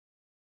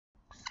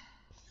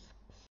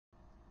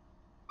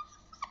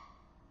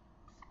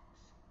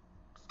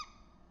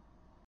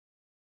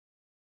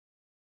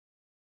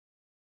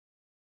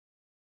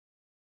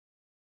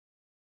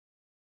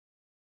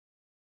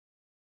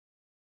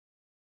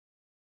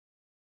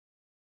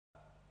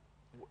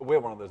we're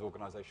one of those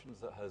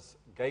organizations that has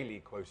gaily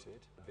quoted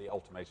the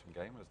ultimatum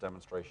game as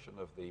demonstration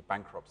of the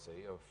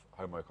bankruptcy of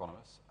Homo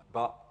economist.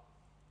 But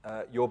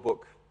your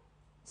book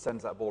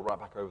sends that ball right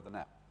back over the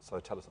net. So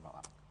tell us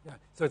about that. Yeah.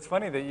 So it's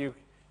funny that you,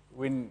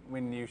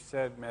 when you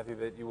said, Matthew,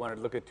 that you wanted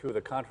to look at two of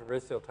the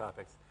controversial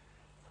topics,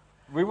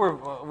 we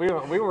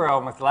were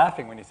almost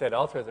laughing when you said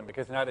altruism,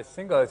 because not a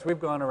single, as we've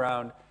gone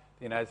around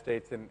the United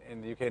States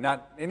and the UK,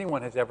 not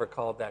anyone has ever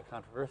called that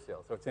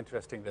controversial. So it's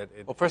interesting that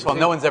it... Well, first of all,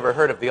 no one's ever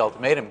heard of the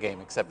ultimatum game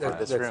except for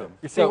this room.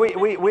 You see,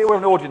 we were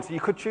an audience. You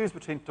could choose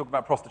between talking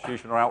about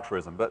prostitution or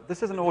altruism, but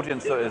this is an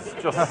audience that is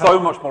just so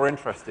much more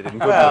interested in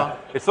goodness. Well,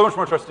 it's so much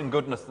more interested in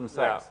goodness than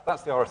sex. Yeah.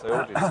 That's the RSA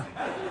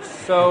audience.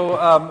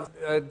 So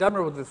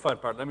Dubner will do the fun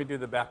part. Let me do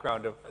the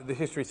background of the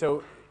history.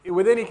 So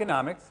within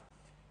economics,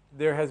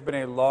 there has been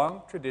a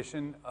long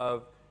tradition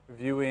of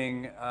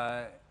viewing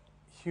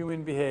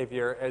human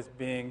behavior as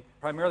being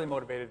primarily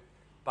motivated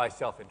by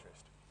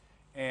self-interest.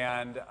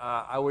 And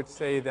I would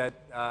say that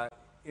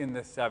in the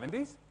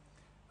 70s,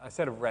 a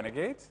set of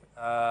renegades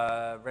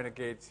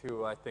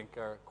who I think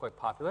are quite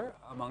popular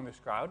among this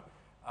crowd,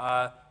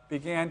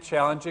 began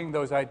challenging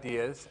those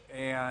ideas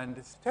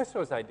and test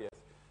those ideas.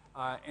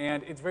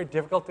 And it's very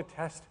difficult to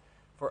test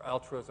for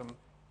altruism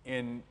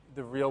in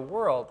the real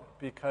world,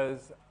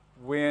 because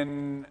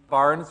when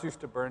barns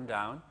used to burn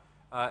down,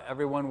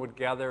 everyone would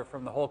gather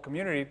from the whole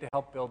community to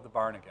help build the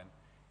barn again.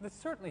 And this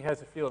certainly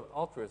has a feel of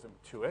altruism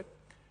to it.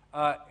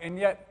 And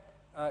yet,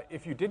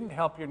 if you didn't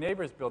help your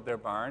neighbors build their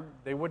barn,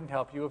 they wouldn't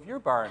help you if your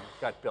barn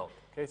got built.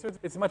 Okay? So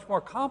it's much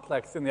more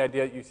complex than the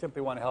idea that you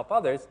simply want to help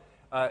others.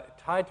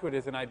 Tied to it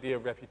is an idea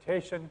of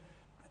reputation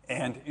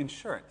and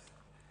insurance.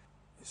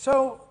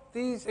 So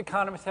these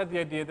economists had the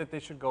idea that they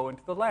should go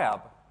into the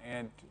lab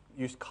and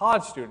use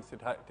college students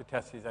to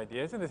test these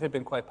ideas. And this had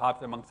been quite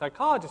popular among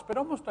psychologists, but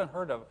almost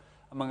unheard of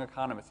among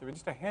economists. There were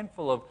just a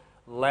handful of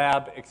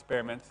lab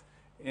experiments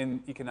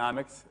in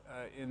economics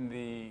in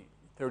the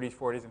 30s,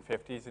 40s, and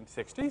 50s, and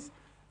 60s.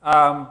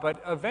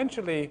 But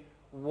eventually,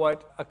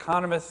 what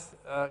economists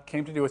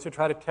came to do was to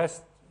try to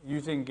test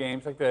using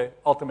games like the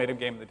ultimatum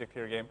game, the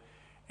dictator game.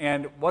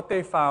 And what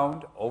they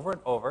found over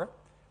and over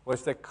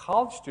was that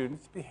college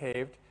students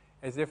behaved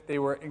as if they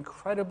were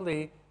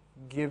incredibly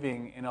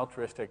giving and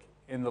altruistic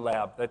in the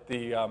lab, that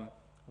the,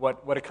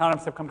 what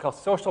economists have come to call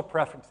social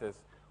preferences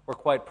were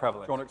quite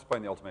prevalent. Do you want to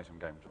explain the ultimatum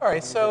game? All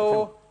right,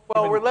 so,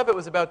 well, where Levitt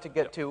was about to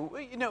get to,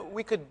 you know,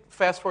 we could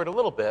fast forward a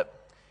little bit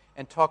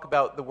and talk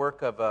about the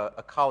work of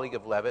a colleague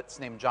of Levitt's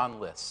named John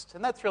List.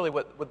 And that's really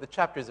what the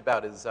chapter is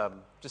about, is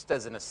just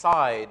as an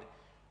aside,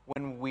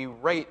 when we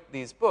write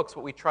these books,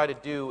 what we try to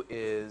do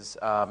is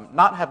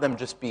not have them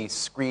just be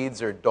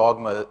screeds or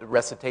dogma,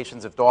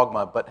 recitations of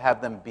dogma, but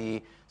have them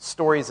be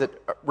stories that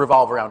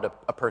revolve around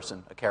a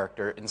person, a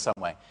character in some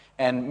way.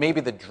 And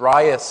maybe the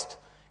driest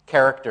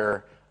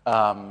character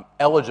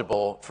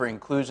eligible for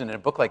inclusion in a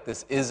book like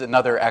this is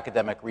another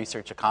academic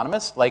research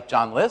economist like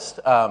John List,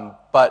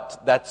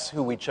 but that's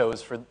who we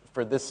chose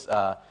for this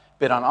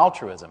bit on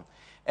altruism.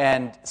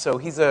 And so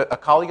he's a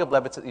colleague of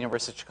Levitt's at the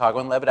University of Chicago,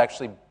 and Levitt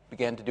actually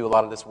began to do a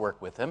lot of this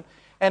work with him.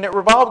 And it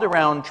revolved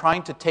around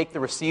trying to take the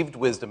received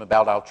wisdom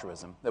about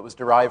altruism that was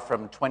derived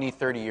from 20,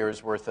 30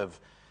 years worth of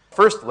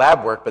first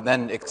lab work, but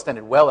then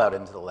extended well out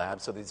into the lab.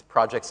 So these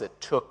projects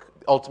that took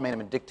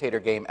ultimatum and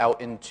dictator game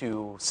out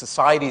into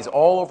societies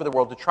all over the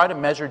world to try to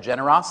measure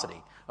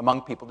generosity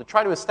among people, to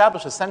try to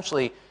establish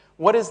essentially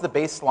what is the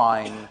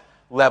baseline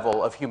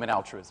level of human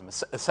altruism,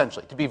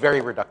 essentially, to be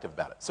very reductive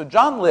about it. So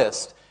John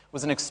List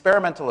was an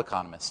experimental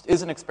economist,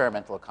 is an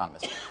experimental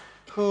economist,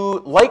 who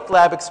liked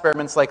lab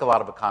experiments like a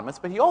lot of economists,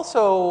 but he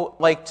also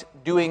liked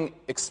doing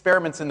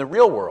experiments in the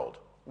real world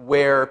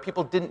where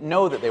people didn't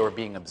know that they were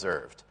being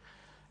observed.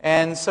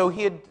 And so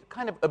he had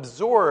kind of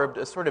absorbed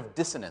a sort of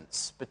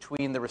dissonance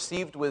between the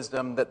received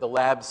wisdom that the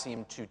lab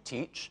seemed to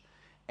teach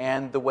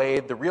and the way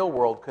the real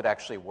world could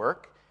actually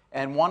work,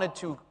 and wanted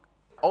to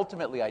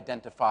ultimately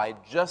identify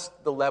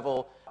just the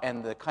level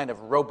and the kind of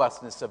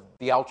robustness of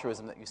the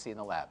altruism that you see in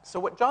the lab.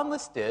 So what John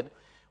List did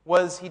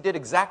was he did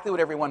exactly what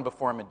everyone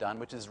before him had done,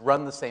 which is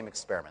run the same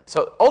experiment.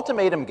 So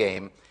ultimatum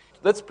game,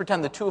 let's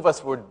pretend the two of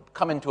us would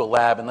come into a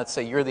lab, and let's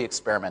say you're the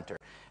experimenter.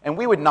 And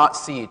we would not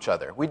see each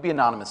other. We'd be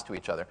anonymous to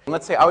each other. And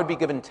let's say I would be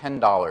given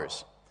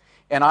 $10.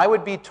 And I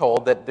would be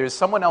told that there's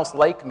someone else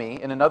like me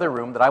in another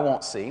room that I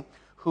won't see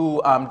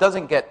who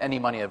doesn't get any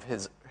money of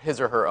his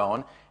or her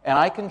own. And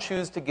I can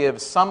choose to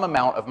give some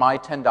amount of my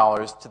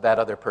 $10 to that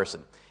other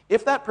person.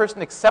 If that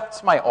person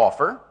accepts my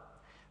offer,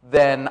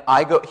 then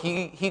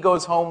he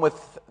goes home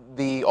with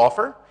the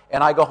offer,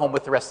 and I go home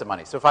with the rest of the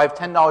money. So if I have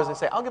 $10, I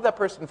say, I'll give that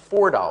person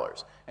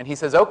 $4. And he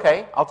says,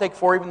 okay, I'll take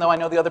 $4 even though I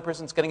know the other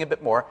person's getting a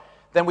bit more.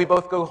 Then we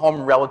both go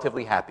home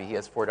relatively happy. He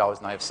has $4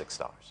 and I have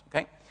 $6,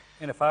 okay?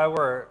 And if I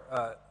were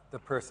the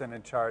person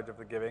in charge of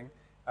the giving,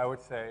 I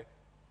would say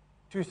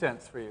 2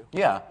 cents for you.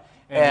 Yeah.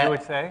 And you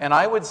would say? And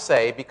I would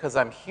say, because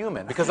I'm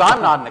human, because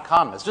I'm not an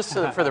economist, just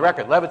for the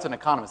record, Levitt's an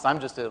economist, I'm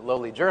just a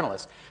lowly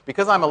journalist.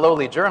 Because I'm a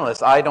lowly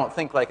journalist, I don't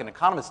think like an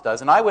economist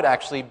does, and I would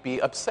actually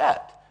be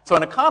upset. So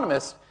an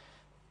economist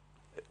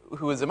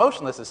who is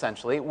emotionless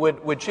essentially,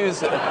 would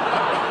choose,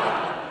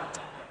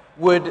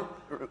 would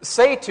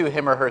say to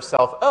him or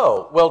herself,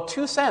 oh, well,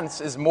 2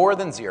 cents is more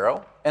than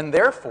 0, and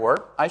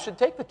therefore I should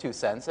take the 2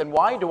 cents, and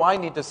why do I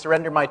need to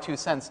surrender my 2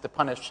 cents to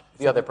punish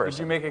the other person?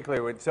 Could you make it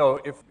clear? So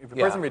if a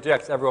person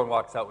rejects, everyone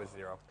walks out with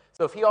 0.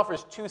 So if he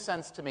offers 2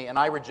 cents to me and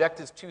I reject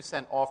his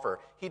 2-cent offer,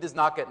 he does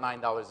not get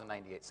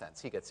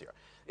 $9.98. He gets 0.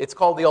 It's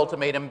called the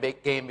ultimatum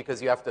game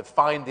because you have to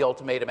find the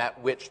ultimatum at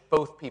which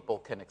both people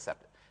can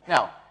accept it.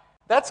 Now,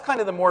 that's kind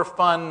of the more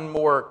fun,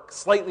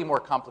 slightly more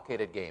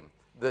complicated game.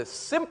 The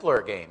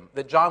simpler game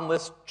that John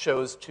List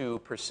chose to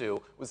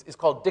pursue is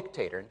called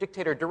Dictator. And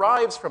Dictator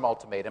derives from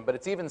ultimatum, but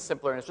it's even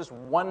simpler, and it's just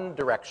one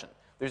direction.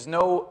 There's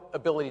no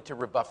ability to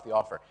rebuff the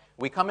offer.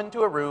 We come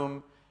into a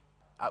room,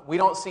 we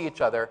don't see each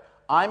other.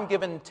 I'm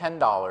given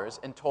 $10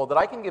 and told that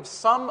I can give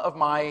some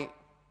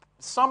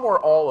or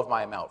all of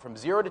my amount, from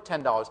 0 to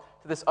 $10,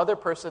 to this other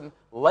person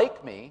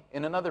like me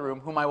in another room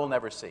whom I will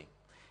never see.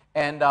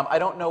 And I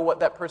don't know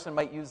what that person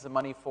might use the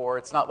money for.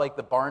 It's not like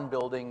the barn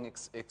building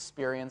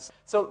experience.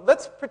 So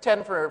let's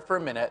pretend for a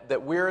minute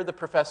that we're the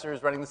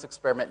professors running this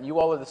experiment, and you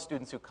all are the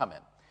students who come in.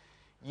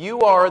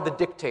 You are the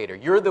dictator.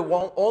 You're the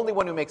only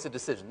one who makes a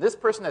decision. This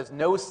person has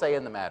no say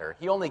in the matter.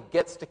 He only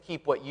gets to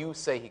keep what you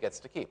say he gets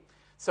to keep.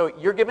 So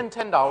you're given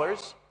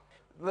 $10.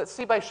 Let's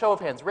see by show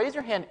of hands. Raise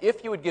your hand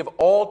if you would give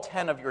all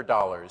 10 of your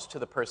dollars to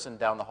the person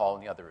down the hall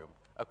in the other room.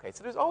 Okay,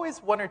 so there's always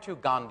 1 or 2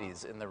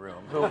 Gandhis in the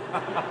room.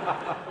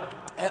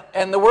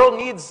 And the world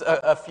needs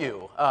a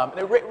few.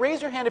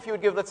 Raise your hand if you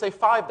would give, let's say,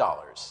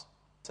 $5.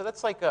 So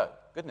that's like,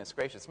 goodness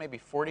gracious, maybe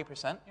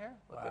 40% here?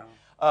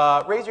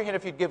 Wow. Raise your hand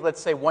if you'd give, let's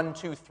say, $1,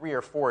 $2,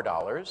 $3, or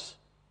 $4.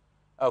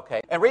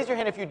 Okay, and raise your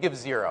hand if you'd give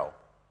 0.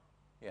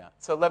 Yeah.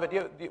 So,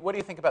 Levitt, what do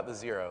you think about the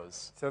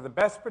zeros? So the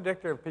best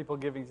predictor of people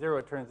giving 0,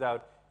 it turns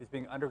out, is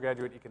being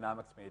undergraduate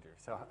economics majors.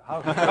 So how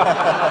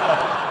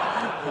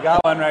we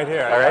got one right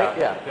here. All right.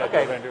 Yeah.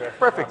 Okay.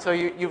 Perfect. So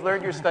you've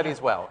learned your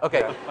studies well.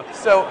 Okay. Yeah.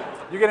 So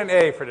you get an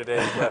A for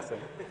today's lesson.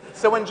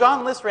 So when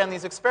John List ran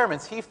these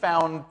experiments, he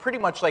found pretty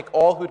much like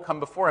all who'd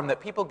come before him that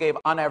people gave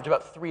on average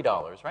about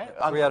 $3, right?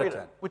 Yeah, 3 out of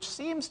 10. Which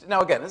seems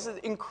now again, this is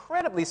an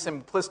incredibly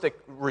simplistic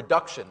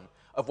reduction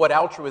of what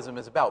altruism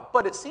is about.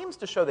 But it seems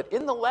to show that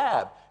in the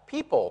lab,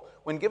 people,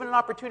 when given an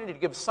opportunity to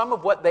give some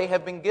of what they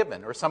have been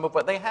given or some of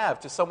what they have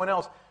to someone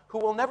else who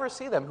will never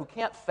see them, who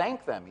can't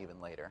thank them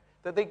even later,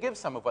 that they give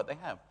some of what they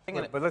have.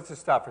 But let's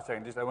just stop for a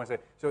second. I want to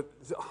say, so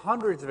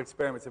hundreds of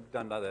experiments have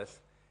been done by this,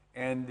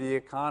 and the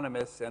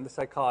economists and the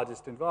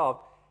psychologists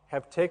involved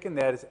have taken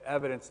that as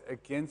evidence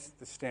against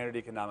the standard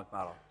economic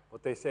model.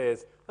 What they say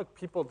is, look,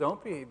 people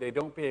don't behave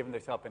in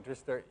their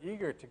self-interest. They're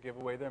eager to give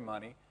away their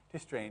money to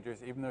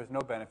strangers, even though there's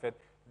no benefit.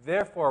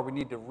 Therefore, we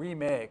need to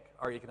remake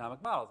our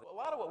economic models. A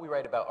lot of what we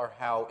write about are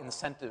how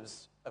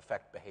incentives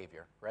affect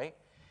behavior, right?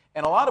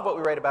 And a lot of what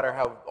we write about are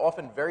how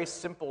often very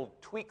simple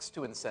tweaks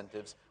to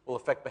incentives will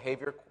affect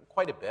behavior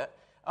quite a bit,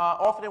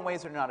 often in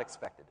ways that are not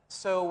expected.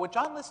 So what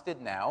John List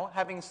did now,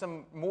 having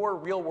some more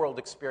real-world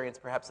experience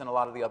perhaps than a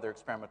lot of the other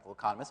experimental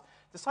economists,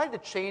 decided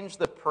to change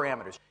the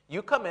parameters.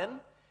 You come in,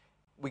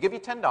 we give you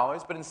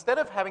 $10, but instead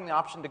of having the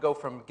option to go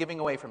from giving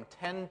away from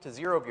 10 to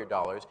 0 of your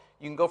dollars,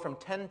 you can go from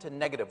 10 to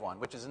 -1,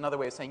 which is another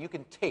way of saying you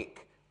can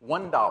take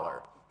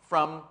 $1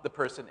 from the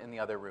person in the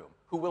other room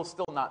who will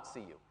still not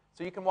see you.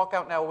 So you can walk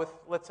out now with,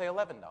 let's say,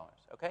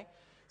 $11, okay?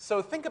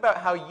 So think about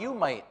how you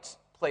might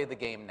play the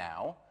game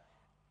now.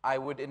 I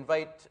would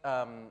invite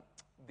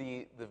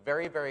the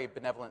very, very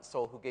benevolent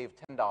soul who gave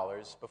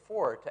 $10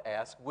 before to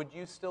ask, would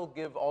you still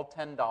give all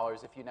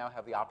 $10 if you now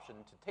have the option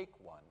to take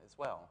 1 as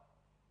well?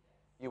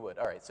 You would.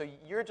 All right. So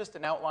you're just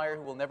an outlier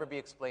who will never be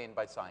explained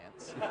by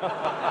science.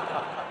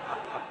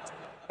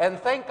 And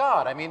thank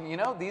God. I mean, you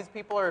know, these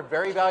people are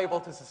very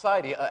valuable to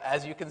society.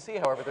 As you can see,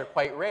 however, they're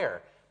quite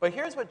rare. But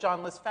here's what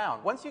John List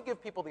found. Once you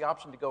give people the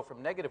option to go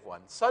from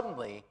 -1,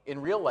 suddenly, in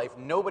real life,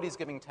 nobody's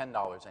giving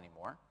 $10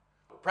 anymore.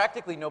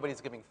 Practically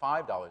nobody's giving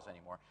 $5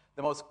 anymore.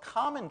 The most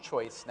common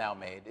choice now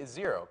made is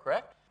 0,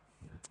 correct?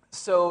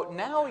 So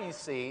now you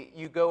see,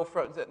 you go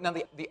from, now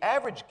the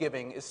average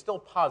giving is still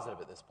positive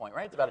at this point,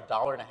 right? It's about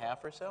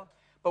 $1.50 or so.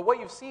 But what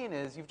you've seen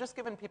is you've just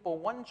given people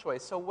one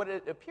choice. So what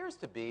it appears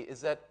to be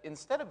is that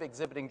instead of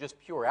exhibiting just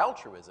pure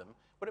altruism,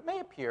 what it may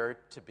appear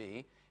to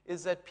be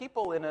is that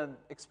people in an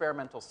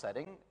experimental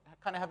setting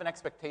kind of have an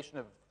expectation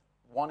of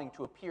wanting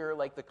to appear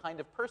like the kind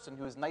of person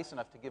who is nice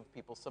enough to give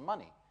people some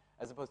money,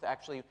 as opposed to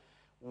actually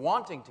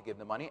wanting to give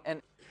the money.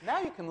 And now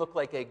you can look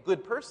like a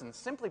good person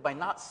simply by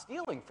not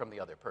stealing from the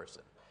other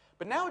person.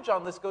 But now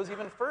John List goes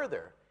even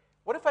further.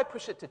 What if I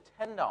push it to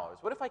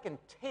 $10? What if I can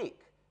take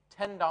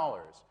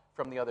 $10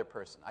 from the other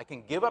person? I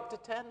can give up to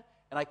 10,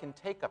 and I can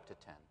take up to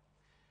 10.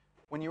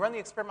 When you run the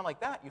experiment like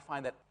that, you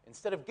find that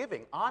instead of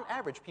giving, on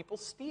average, people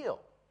steal.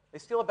 They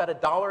steal about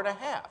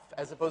 $1.50,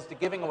 as opposed to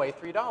giving away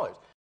 $3.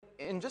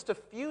 In just a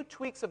few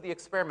tweaks of the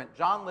experiment,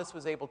 John List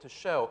was able to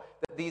show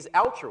that these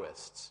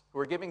altruists, who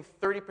were giving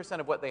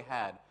 30% of what they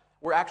had,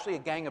 were actually a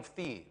gang of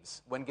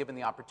thieves when given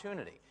the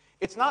opportunity.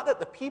 It's not that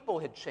the people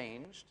had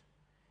changed.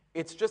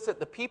 It's just that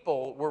the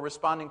people were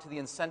responding to the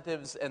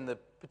incentives and the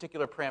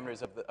particular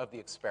parameters of the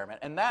experiment.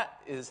 And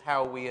that is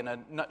how we, in a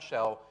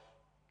nutshell,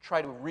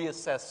 try to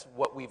reassess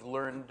what we've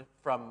learned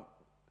from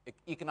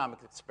economic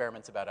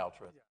experiments about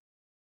altruism.